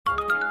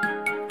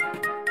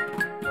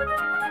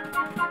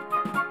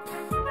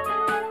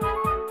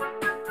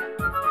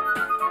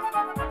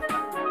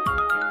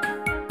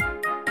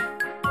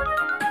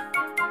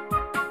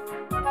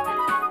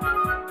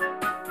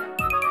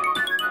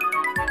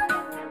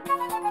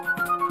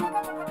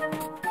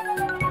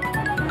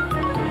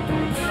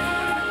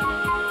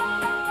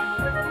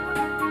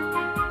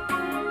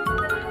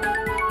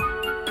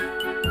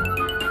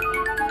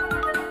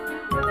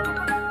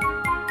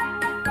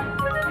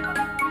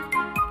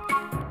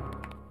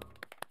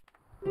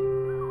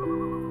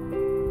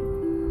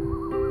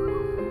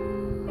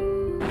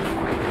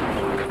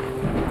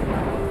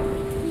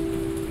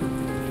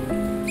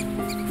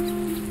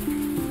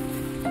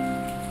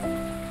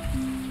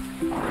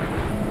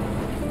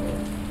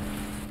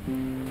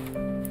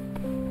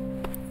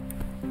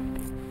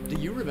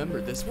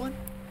remember this one?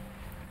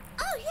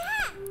 Oh,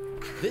 yeah!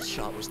 This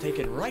shot was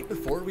taken right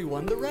before we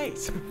won the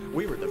race.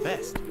 We were the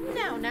best.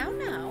 Now.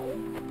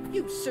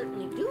 You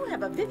certainly do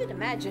have a vivid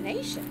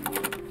imagination.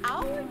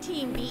 Our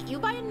team beat you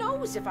by a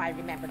nose, if I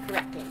remember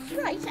correctly,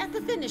 right at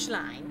the finish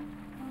line.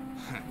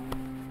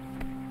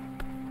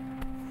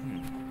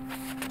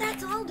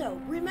 That's Aldo,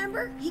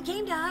 remember? He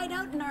came to hide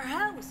out in our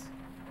house.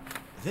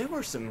 There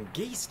were some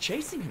geese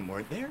chasing him,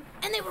 weren't there?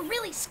 And they were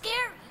really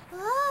scary.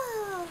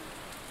 Oh.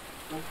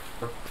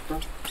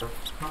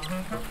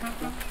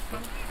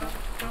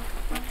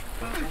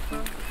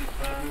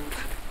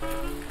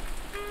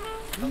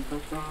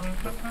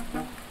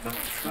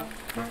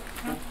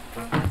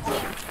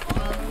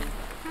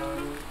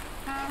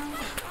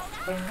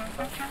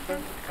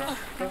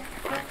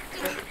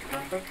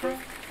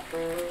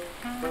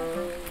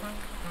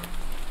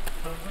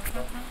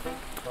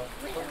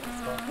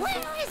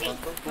 Where is he?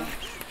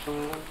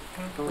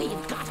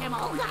 We've got him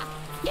all up.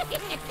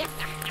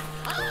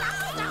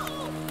 Oh,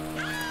 no!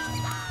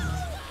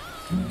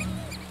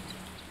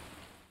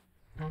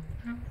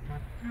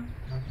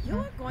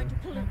 You're going to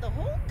pollute the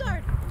whole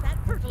garden with that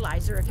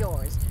fertilizer of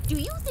yours. Do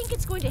you think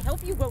it's going to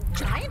help you grow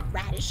giant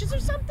radishes or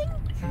something?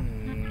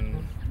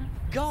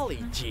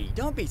 Golly gee,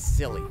 don't be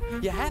silly.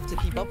 You have to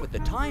keep up with the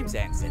times,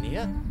 Aunt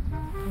Zinnia.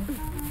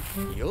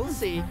 You'll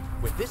see,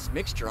 with this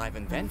mixture I've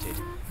invented,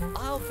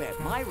 I'll bet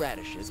my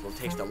radishes will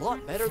taste a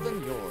lot better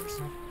than yours.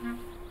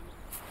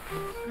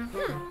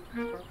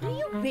 Do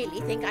you really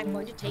think I'm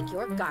going to take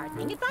your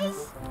gardening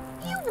advice?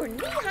 You were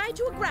knee-high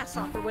to a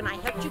grasshopper when I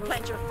helped you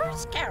plant your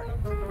first carrot.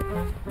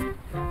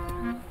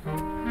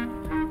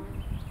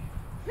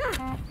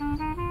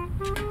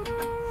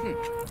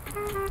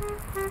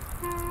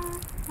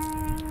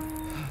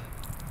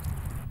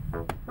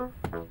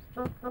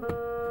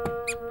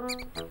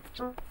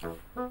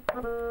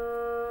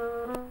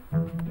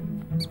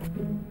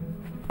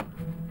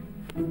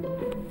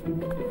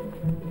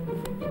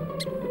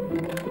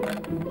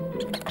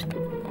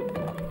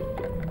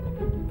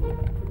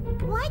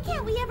 Why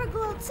can't we ever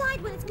go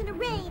outside when it's gonna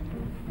rain?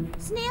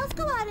 Snails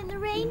go out in the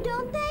rain,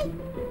 don't they?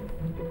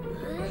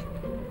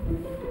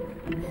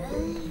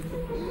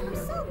 I'm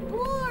so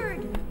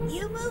bored.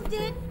 You moved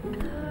it.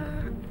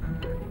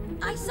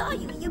 I saw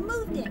you. You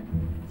moved it.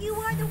 You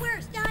are the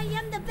worst. I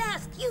am the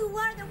best. You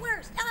are the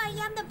worst. I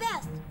am the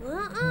best.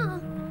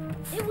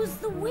 It was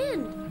the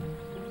wind.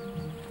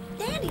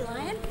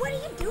 Dandelion, what are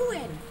you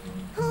doing?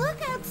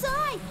 Look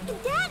outside.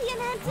 Daddy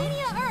and Aunt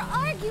Zinnia are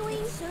arguing.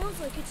 It sounds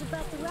like it's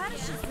about the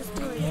radishes this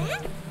time.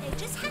 Yeah? They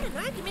just had an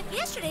argument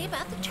yesterday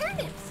about the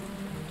turnips.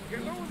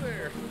 Hello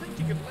there. Think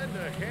you can lend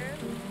a hand?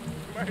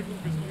 My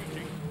roof is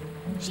leaking.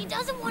 She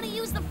doesn't want to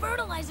use the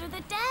fertilizer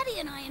that Daddy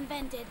and I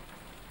invented.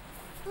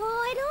 Oh,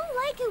 I don't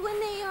like it when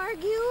they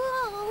argue.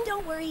 Oh.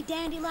 Don't worry,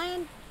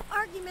 Dandelion.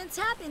 Arguments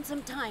happen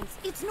sometimes.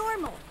 It's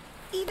normal.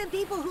 Even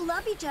people who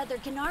love each other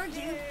can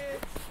argue.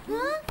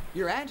 Huh?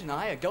 Your aunt and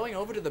I are going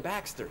over to the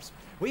Baxters.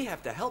 We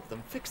have to help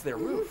them fix their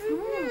roof.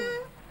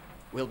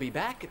 We'll be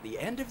back at the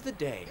end of the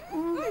day.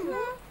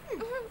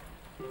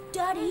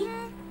 Daddy,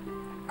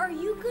 are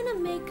you gonna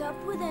make up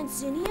with Aunt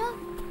Zinnia?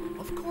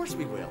 Of course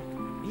we will.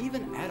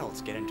 Even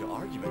adults get into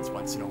arguments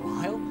once in a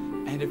while.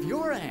 And if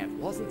your aunt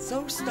wasn't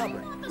so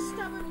stubborn... I'm not the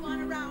stubborn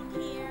one around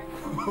here.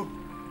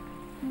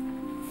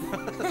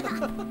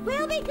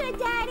 We'll be good,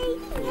 Daddy.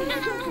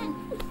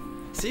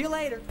 See you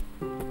later.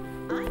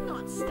 I'm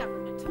not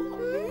stubborn at all.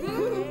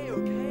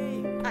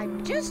 Okay.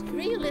 I'm just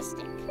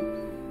realistic.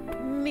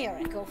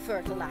 Miracle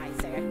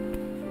fertilizer.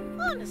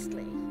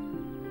 Honestly.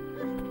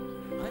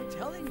 I'm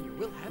telling you,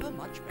 we'll have a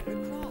much better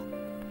crop.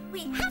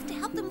 We have to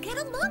help them get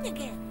along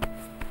again.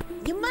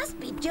 You must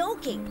be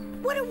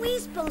joking. What are we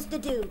supposed to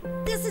do?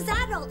 This is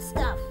adult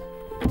stuff.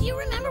 Do you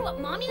remember what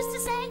Mom used to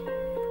say?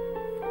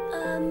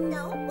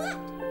 No, what?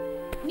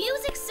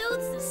 Music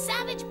soothes the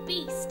savage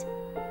beast.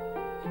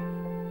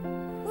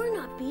 We're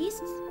not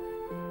beasts.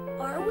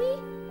 Are we?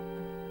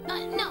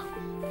 No.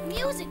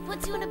 Music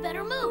puts you in a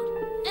better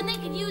mood. And they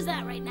could use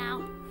that right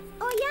now.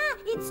 Oh, yeah,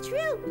 it's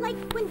true. Like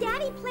when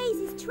Daddy plays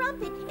his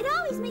trumpet, it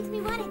always makes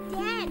me want to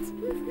dance.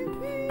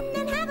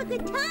 And have a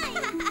good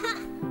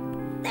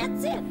time.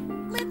 That's it.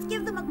 Let's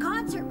give them a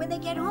concert when they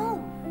get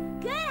home.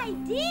 Good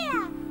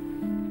idea.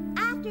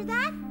 After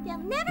that, they'll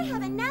never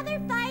have another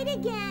fight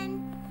again.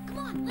 Come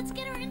on, let's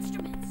get our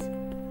instruments.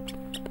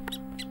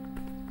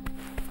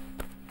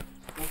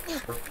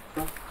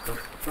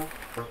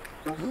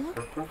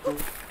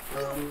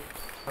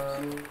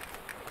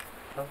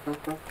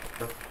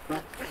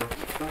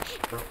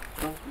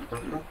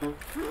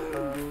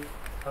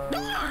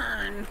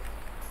 Darn!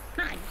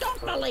 I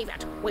don't believe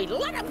it. We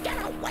let him get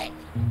away.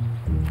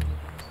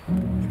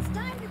 It's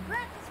time to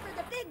practice for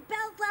the big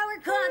Bellflower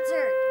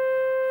concert.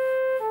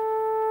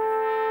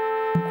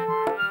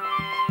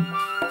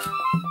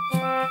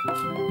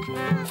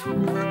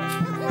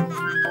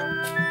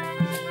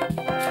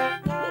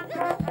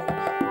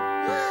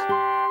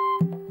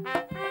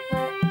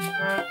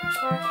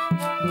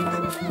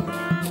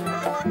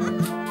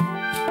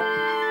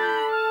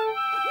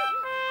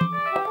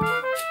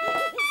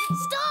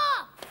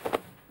 Stop!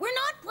 We're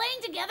not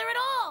together at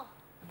all.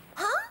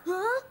 Huh?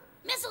 Huh?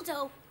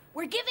 Mistletoe,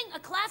 we're giving a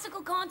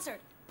classical concert.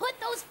 Put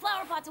those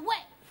flower pots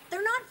away.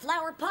 They're not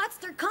flower pots,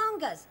 they're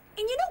congas.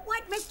 And you know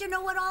what, Mr.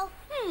 Know-It-All?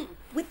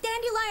 With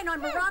Dandelion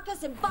on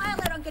maracas and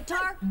Violet on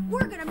guitar,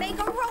 we're gonna make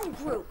our own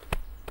group.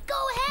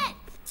 Go ahead.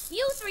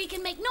 You three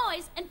can make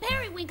noise, and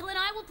Periwinkle and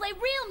I will play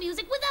real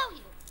music without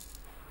you.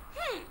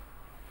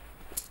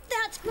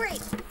 That's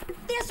great.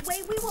 This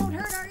way we won't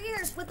hurt our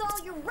ears with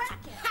all your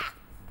racket. Ha!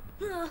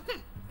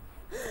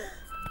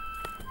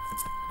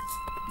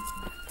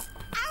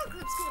 Our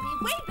group's gonna be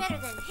way better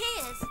than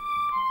his.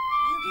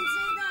 You can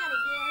say that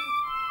again.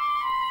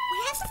 We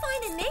have to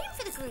find a name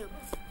for the group.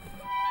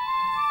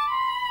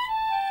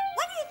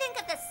 What do you think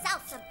of the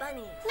Salsa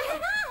Bunnies?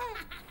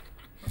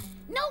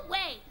 No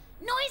way.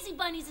 Noisy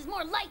Bunnies is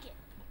more like it.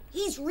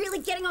 He's really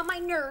getting on my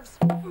nerves.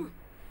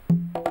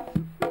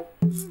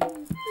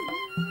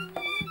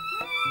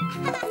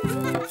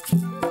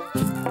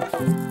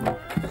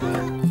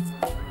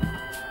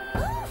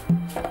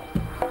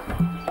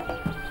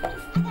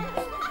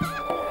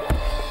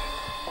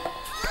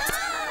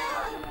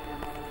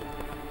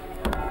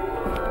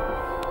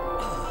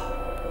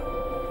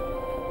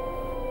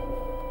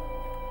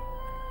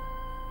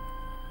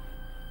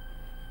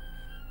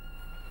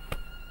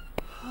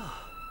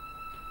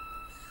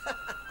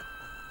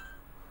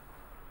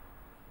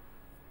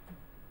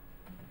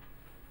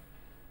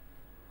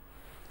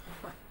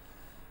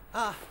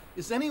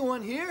 Is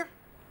anyone here?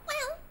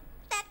 Well,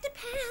 that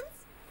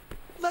depends.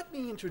 Let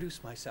me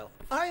introduce myself.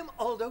 I am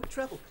Aldo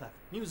Trebleclef,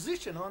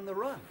 musician on the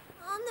run.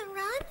 On the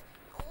run?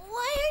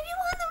 Why are you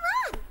on the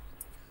run?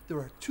 There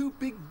are 2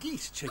 big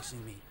geese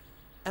chasing me,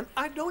 and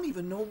I don't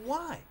even know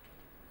why.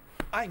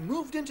 I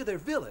moved into their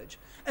village,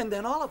 and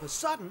then all of a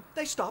sudden,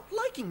 they stopped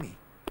liking me.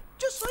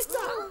 Just like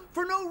that,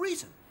 for no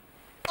reason.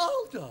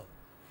 Aldo,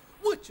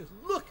 would you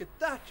look at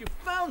that? You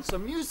found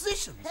some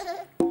musicians.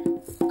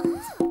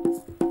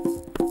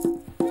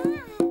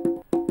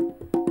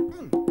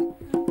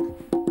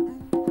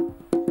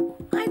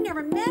 I've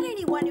never met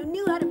anyone who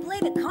knew how to play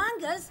the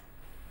congas.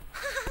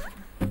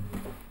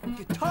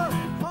 Guitar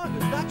and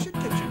congas, that should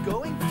get you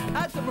going.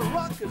 Add the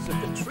maracas if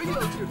the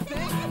trio's your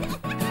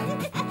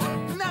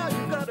thing. Now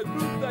you've got a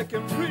group that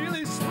can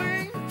really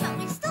swing. But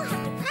we still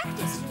have to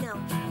practice, you know,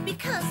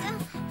 because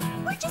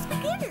we're just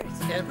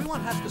beginners.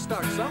 Everyone has to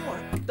start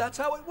somewhere. That's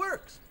how it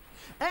works.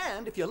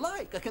 And if you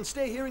like, I can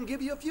stay here and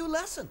give you a few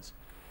lessons.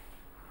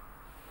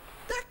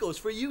 That goes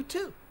for you,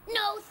 too.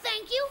 No,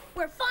 thank you.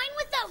 We're fine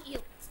without you.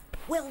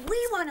 Well,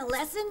 we want a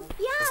lesson.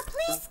 Yeah,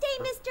 please stay,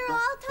 Mr.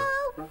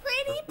 Alto.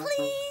 Pretty,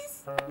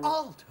 please.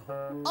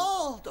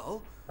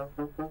 Aldo,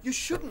 you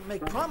shouldn't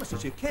make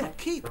promises you can't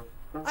keep.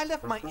 I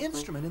left my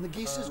instrument in the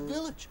geese's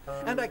village,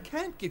 and I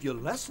can't give you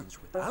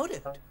lessons without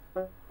it.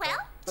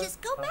 Well,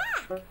 just go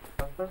back.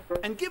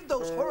 And give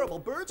those horrible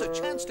birds a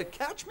chance to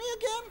catch me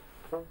again?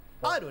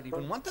 I don't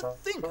even want to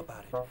think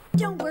about it.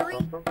 Don't worry.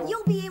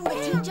 You'll be able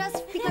to teach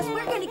us because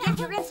we're going to get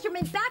your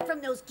instrument back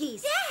from those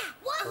geese. Yeah.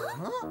 What?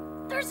 Huh?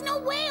 There's no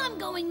way I'm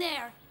going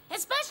there.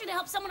 Especially to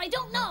help someone I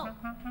don't know.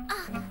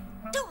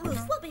 Don't move.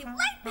 We'll be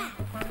right back.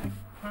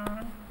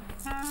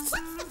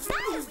 What's the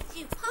matter with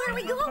you, Pop? Where are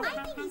we going?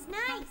 I think he's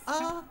nice.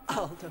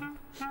 Aldo,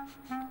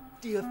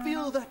 do you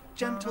feel that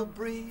gentle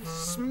breeze?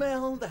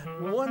 Smell that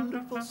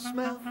wonderful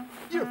smell?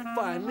 You're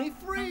finally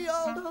free,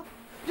 Aldo.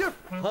 You're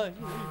finally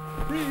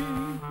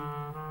free.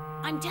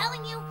 I'm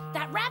telling you,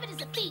 that rabbit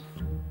is a thief.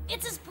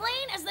 It's as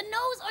plain as the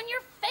nose on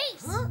your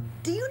face. Huh?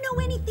 Do you know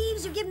any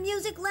thieves who give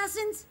music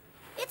lessons?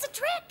 It's a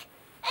trick.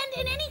 And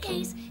in any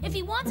case, if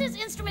he wants his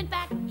instrument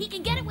back, he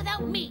can get it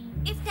without me.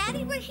 If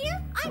Daddy were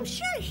here, I'm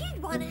sure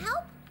he'd want to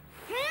help.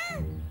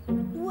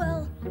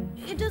 Well,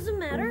 it doesn't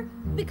matter,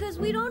 because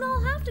we don't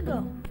all have to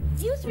go.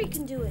 You 3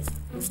 can do it.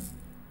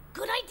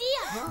 Good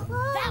idea.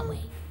 That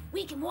way,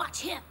 we can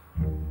watch him.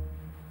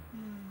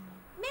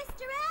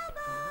 Mr.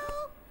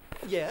 Elbow!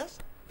 Yes?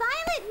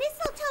 Violet,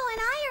 Mistletoe, and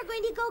I are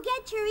going to go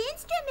get your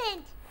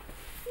instrument.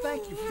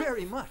 Thank you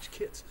very much,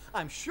 kids.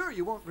 I'm sure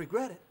you won't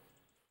regret it.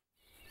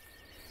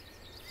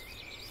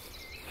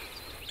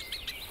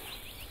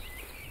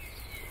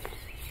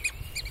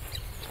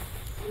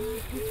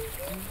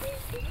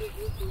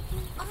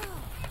 Oh.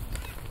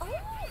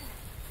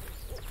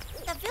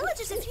 The village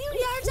is a few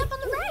yards up on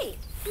the right.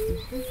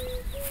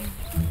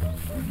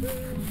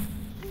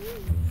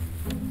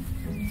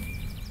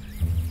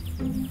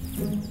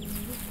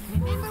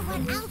 Remember what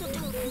Aldo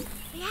told us.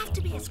 We have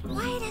to be as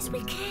quiet as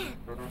we can.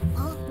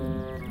 Oh,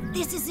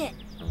 this is it.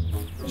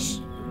 Shh.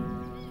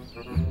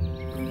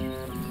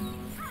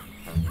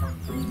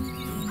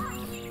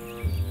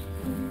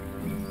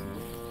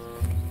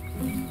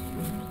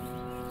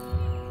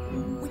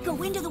 We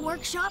go into the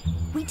workshop,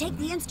 we take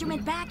the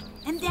instrument back,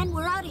 and then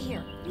we're out of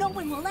here. No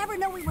one will ever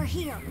know we were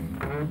here.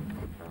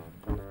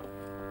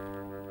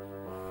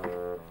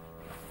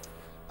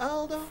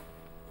 Aldo,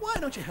 why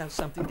don't you have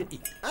something to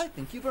eat? I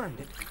think you've earned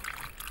it.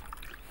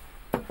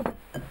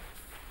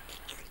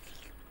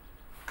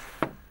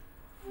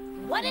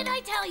 What did I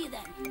tell you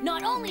then?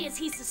 Not only is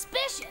he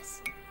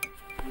suspicious,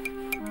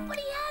 but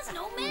he has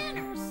no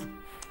manners.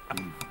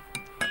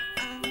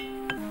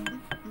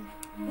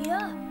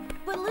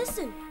 But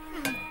listen.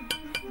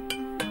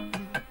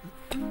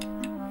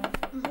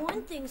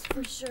 One thing's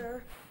for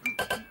sure.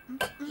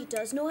 He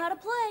does know how to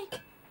play.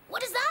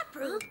 What does that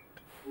prove?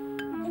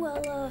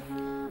 Well,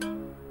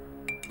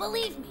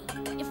 Believe me,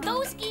 if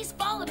those geese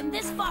followed him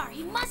this far,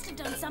 he must have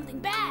done something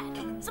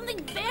bad. Something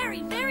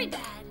very, very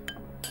bad.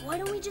 why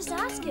don't we just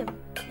ask him?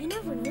 You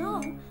never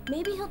know.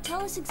 Maybe he'll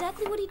tell us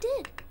exactly what he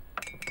did.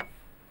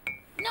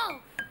 No,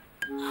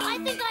 I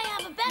think I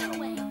have a better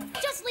way.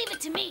 Just leave it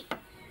to me.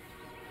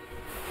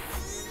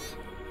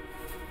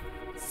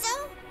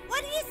 So,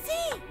 what do you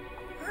see?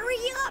 Hurry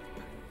up!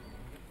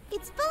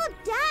 It's full of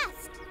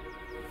dust.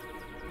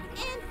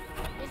 And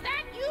Is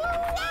that you,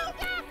 Olga?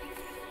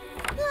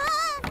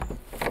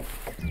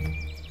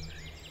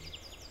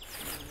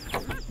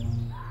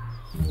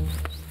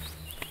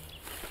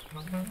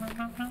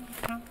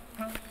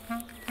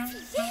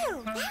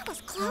 Phew, that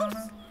was close.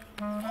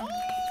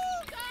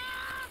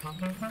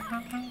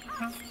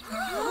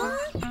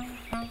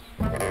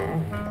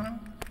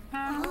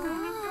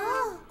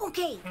 Oh.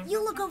 Okay,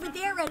 you look over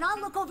there and I'll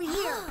look over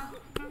here.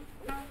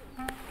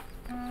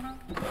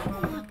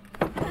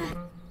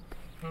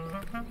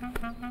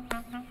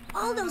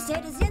 Aldo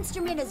said his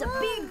instrument is a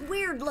big,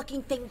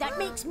 weird-looking thing that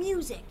makes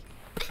music.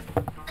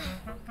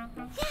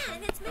 Yeah,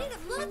 and it's made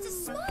of lots of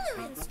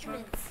smaller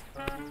instruments.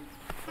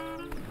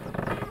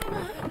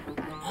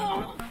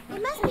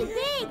 It must be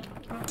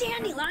big.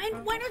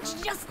 Dandelion, why don't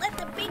you just let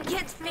the big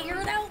kids figure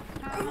it out?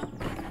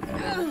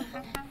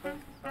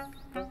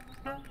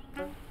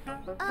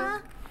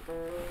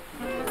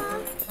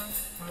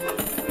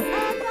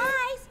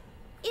 Guys,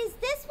 is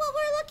this what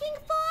we're looking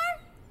for?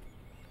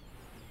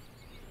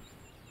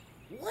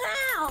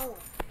 Wow!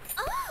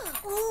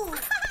 Oh,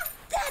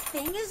 that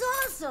thing is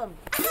awesome!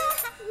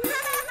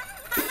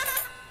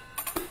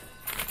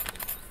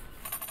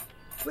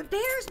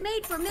 Repairs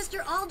made for Mr.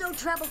 Aldo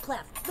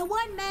Trebleclef, the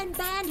one-man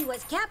band who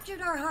has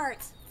captured our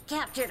hearts.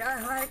 Captured our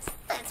hearts?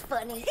 That's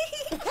funny.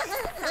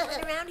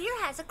 Someone around here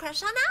has a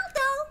crush on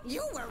Aldo.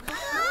 You were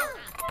wrong.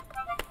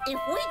 If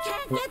we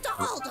can't get to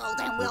Aldo,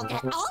 then we'll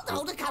get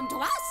Aldo to come to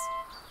us.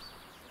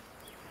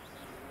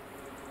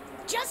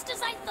 Just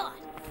as I thought.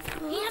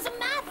 He has a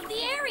map of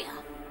the area.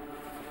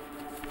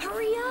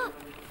 Hurry up.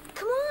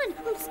 Come on,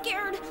 I'm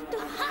scared.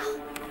 Aha!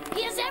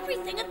 He has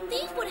everything a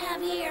thief would have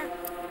here.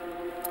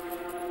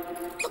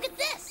 Look at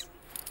this.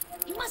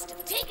 He must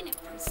have taken it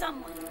from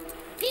someone.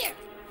 Here.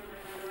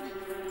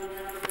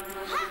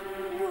 Aha!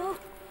 Whoa,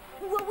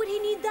 what would he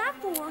need that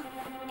for?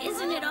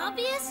 Isn't it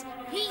obvious?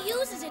 He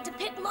uses it to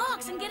pick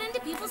locks and get into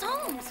people's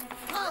homes.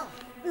 Oh,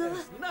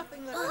 There's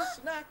nothing like a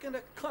snack and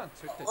a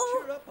concert to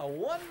cheer up a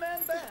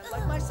one-man band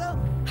like myself.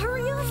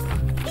 Hurry up!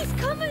 He's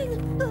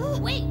coming!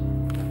 wait.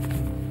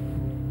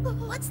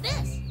 What's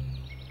this?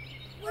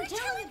 We're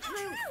telling the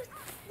truth.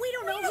 We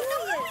don't know who he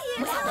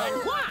is. Well, then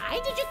why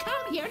did you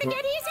come here to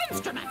get his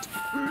instrument?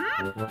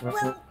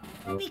 Well,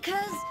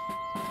 because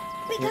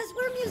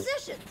we're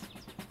musicians.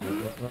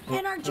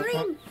 And our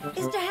dream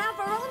is to have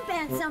our own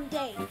band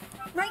someday.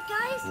 Right,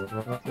 guys?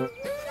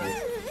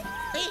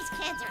 These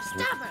kids are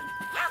stubborn.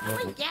 How can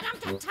we get them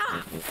to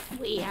talk?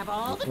 We have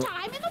all the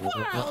time in the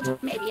world.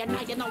 Maybe a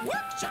night in the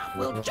workshop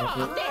will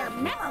jog their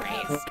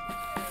memories.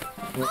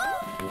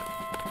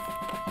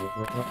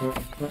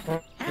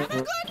 Have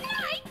a good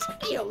night,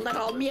 you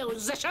little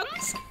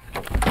musicians.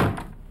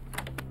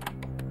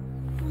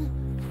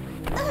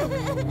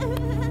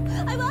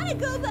 I want to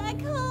go back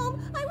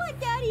home. I want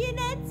Daddy and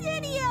Aunt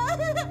Zinnia.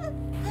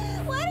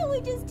 Why don't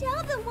we just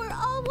tell them where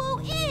Alwo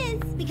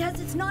is? Because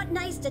it's not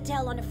nice to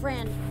tell on a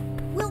friend.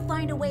 We'll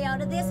find a way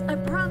out of this, I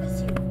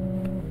promise you.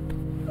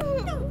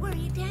 Don't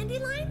worry,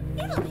 Dandelion.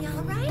 It'll be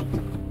all right.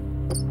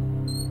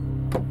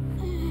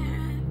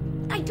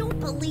 I don't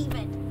believe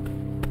it.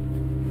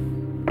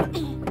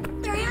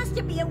 There has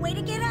to be a way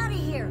to get out of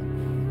here.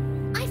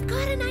 I've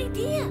got an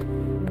idea.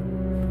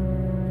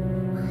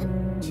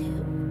 1,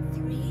 2,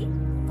 3,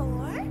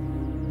 4.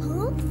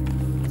 Huh?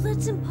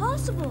 That's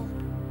impossible.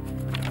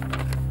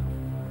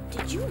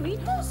 Did you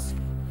read this?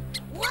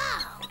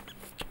 Wow!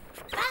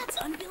 That's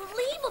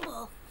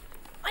unbelievable!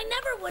 I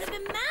never would have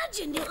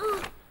imagined it.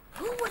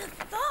 Who would have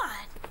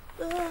thought?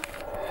 Hello.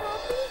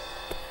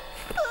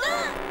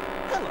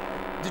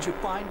 Did you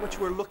find what you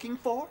were looking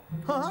for?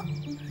 Huh?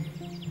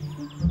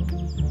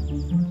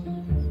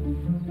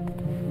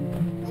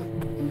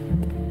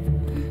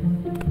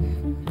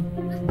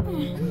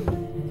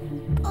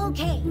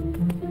 Okay.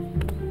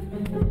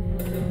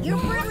 You're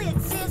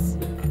brilliant, sis.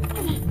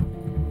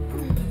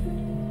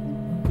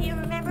 Do you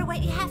remember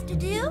what you have to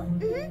do?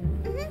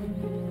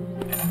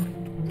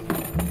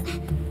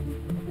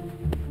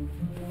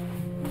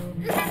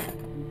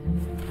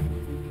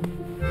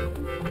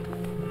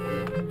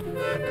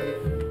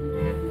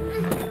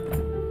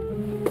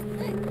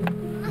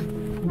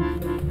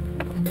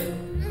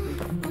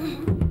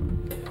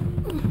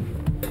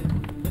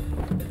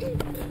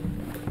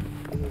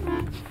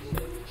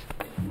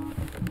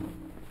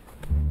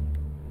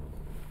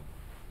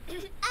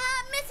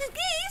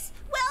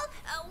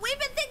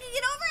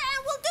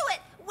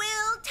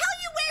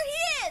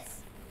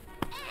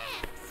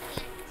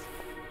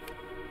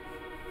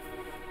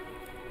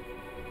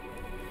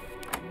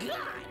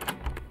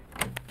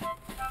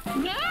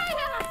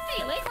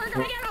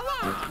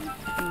 Come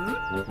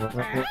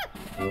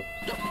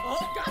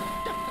on, guys.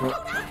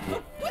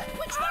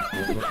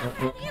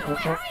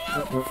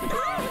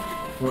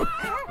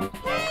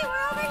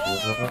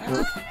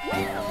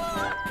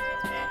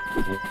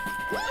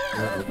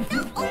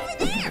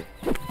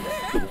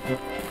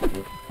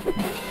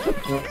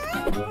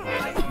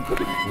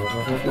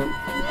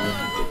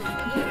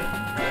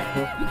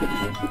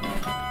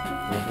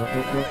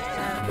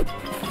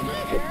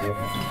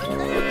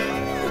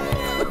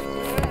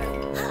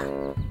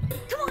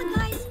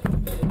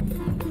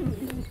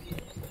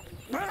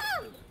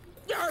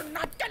 You're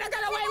not gonna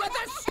get away with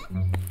this!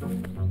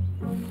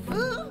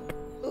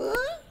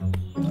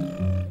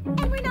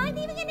 And we're not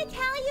even gonna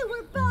tell you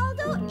where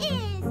Baldo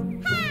is.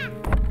 Ha!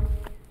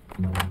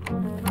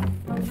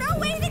 Throw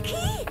away the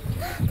key!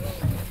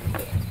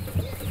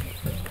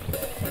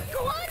 Go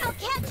on, I'll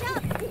catch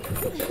up.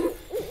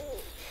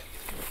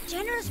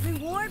 Generous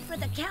reward for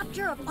the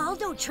capture of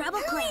Aldo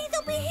Treble Clef. Hurry,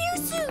 they'll be here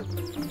soon!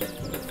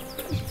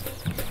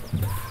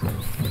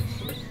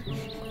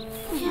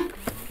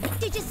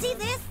 Did you see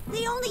this?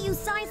 They only use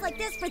signs like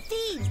this for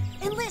thieves.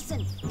 And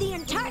listen, the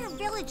entire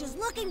village is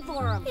looking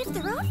for them. If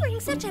they're offering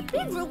such a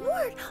big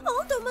reward,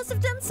 Aldo must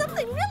have done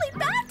something really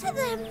bad to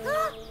them.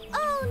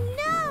 Oh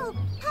no!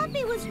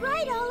 Poppy was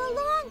right all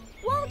along.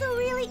 Waldo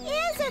really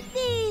is a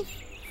thief.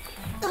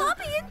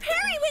 Poppy and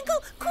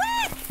Periwinkle,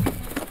 quick!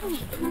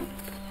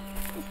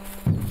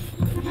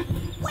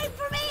 Wait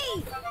for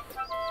me!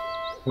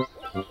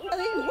 I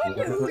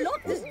wonder who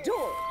locked this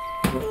door.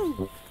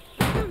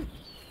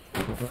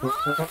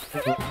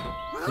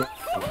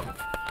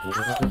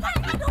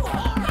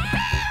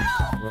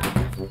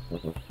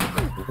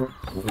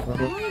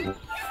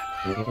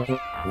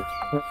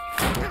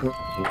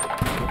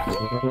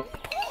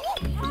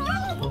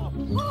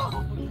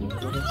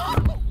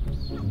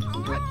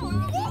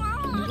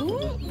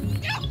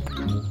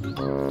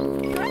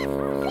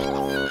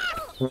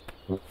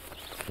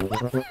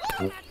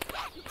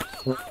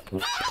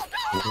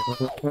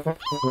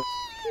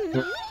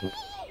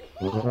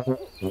 I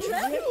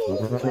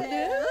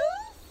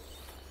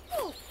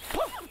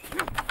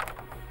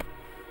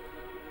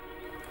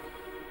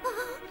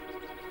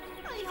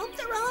hope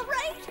they're all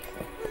right.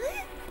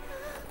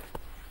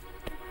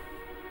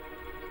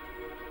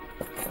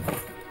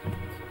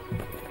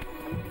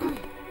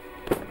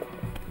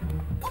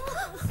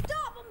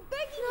 Stop! I'm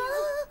begging you!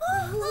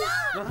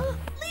 Stop!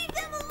 Leave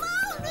them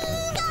alone!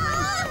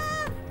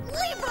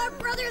 Leave our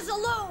brothers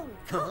alone!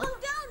 Calm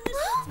down,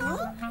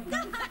 Mistletoe!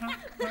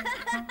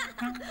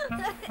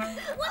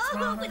 What's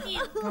wrong with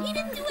you? He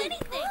didn't do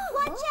anything.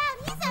 Watch out,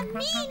 he's a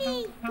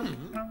meanie.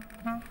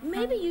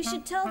 Maybe you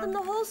should tell them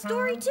the whole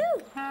story too.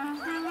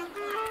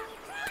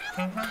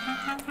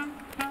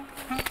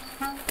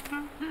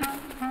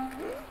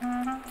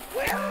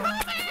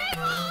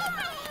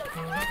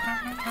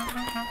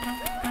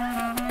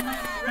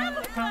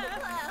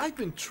 I've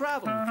been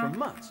traveling for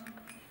months,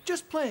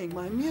 just playing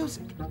my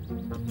music.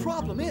 The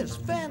problem is,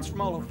 fans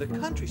from all over the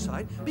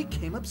countryside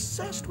became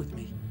obsessed with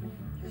me.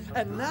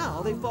 And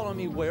now they follow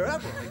me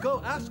wherever I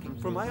go asking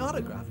for my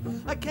autograph.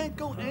 I can't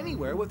go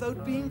anywhere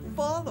without being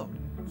followed.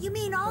 You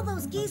mean all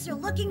those geese are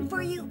looking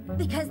for you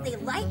because they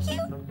like you?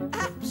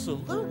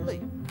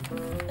 Absolutely.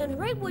 And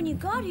right when you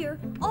got here,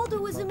 Aldo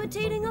was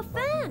imitating a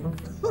fan.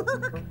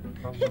 Look,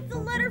 it's a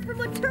letter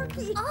from a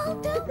turkey.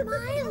 Aldo,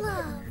 my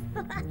love.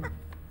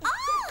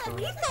 Oh,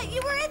 we thought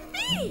you were a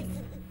thief.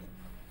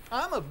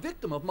 I'm a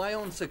victim of my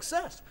own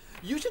success.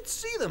 You should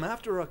see them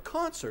after a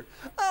concert.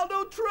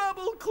 Aldo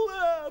Treble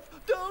Clef,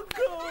 don't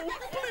go.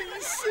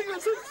 Please sing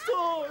us a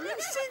song.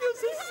 Sing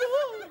us a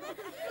song.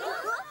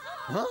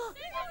 Huh?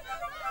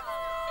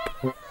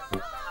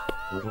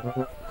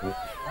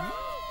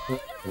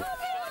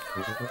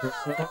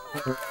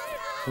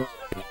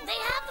 They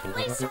have the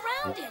place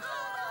surrounded.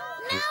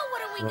 Now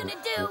what are we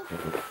gonna do?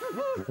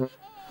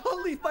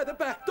 I'll leave by the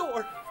back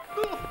door.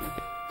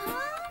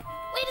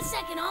 Wait a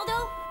second,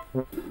 Aldo.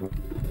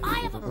 I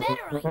have a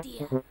better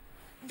idea.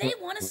 They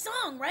want a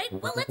song, right?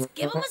 Well, let's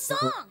give them a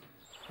song.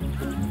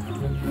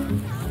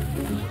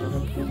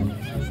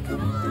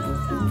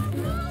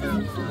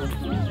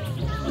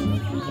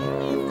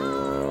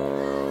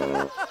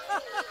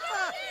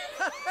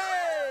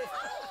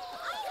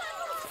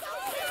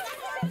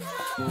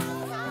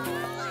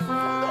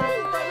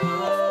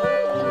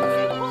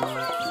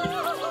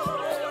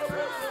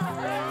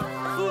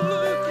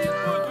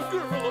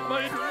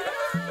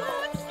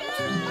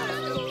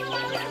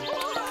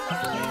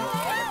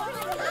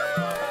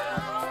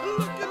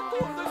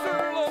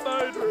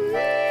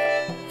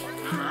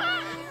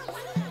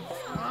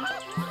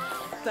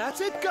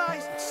 That's it,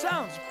 guys. It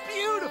sounds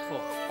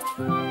beautiful.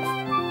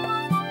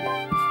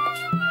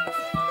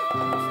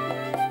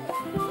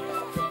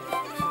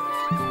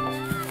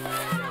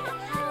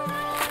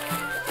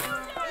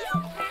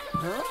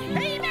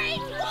 He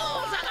made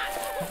fools of us!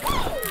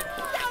 Whoa!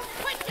 Don't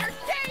quit your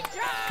day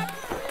job!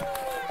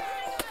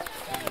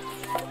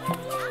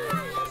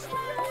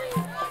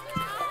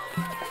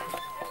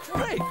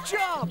 Great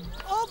job.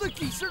 All the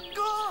geese are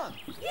gone.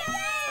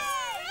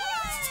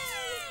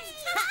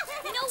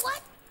 You know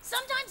what?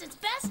 Sometimes it's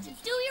best to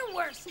do your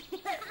worst.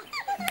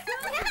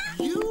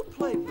 You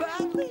play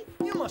badly?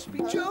 You must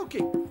be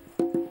joking.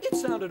 It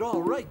sounded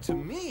all right to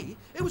me.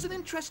 It was an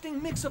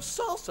interesting mix of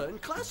salsa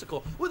and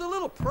classical. With a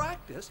little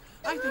practice,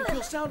 I think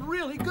you'll sound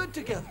really good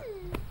together.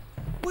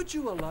 Would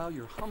you allow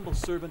your humble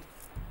servant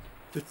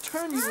to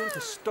turn you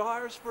into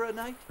stars for a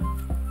night?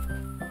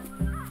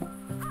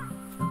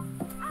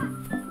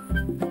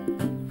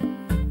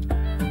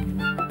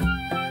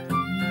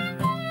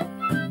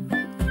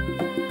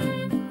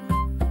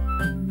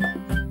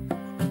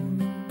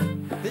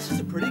 This is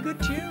a pretty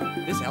good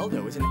tune. This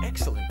Aldo is an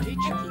excellent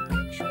teacher. And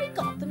he actually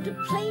got them to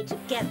play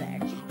together.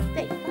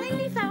 They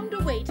finally found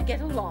a way to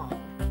get along.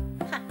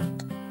 Ha.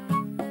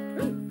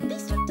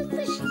 These look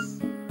delicious.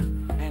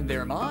 And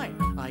they're mine.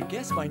 I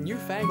guess my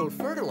newfangled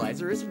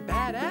fertilizer isn't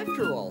bad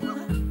after all.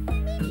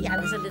 Maybe I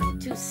was a little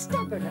too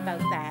stubborn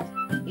about that.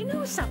 You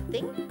know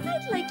something?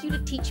 I'd like you to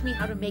teach me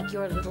how to make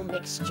your little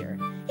mixture.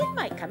 It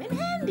might come in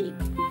handy.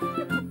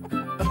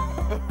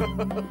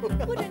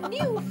 Would a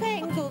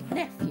newfangled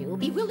nephew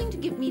be willing to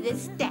give me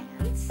this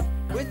dance?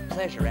 With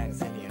pleasure, Aunt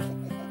Zinnia.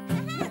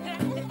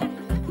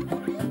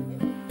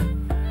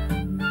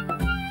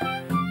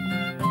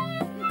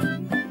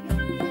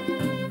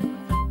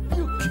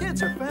 You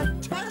kids are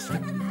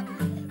fantastic.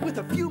 With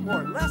a few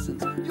more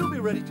lessons, you'll be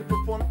ready to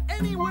perform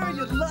anywhere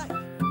you'd like.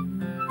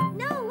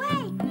 No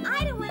way!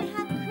 I don't want to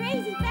have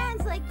crazy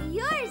fans like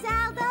yours, Al.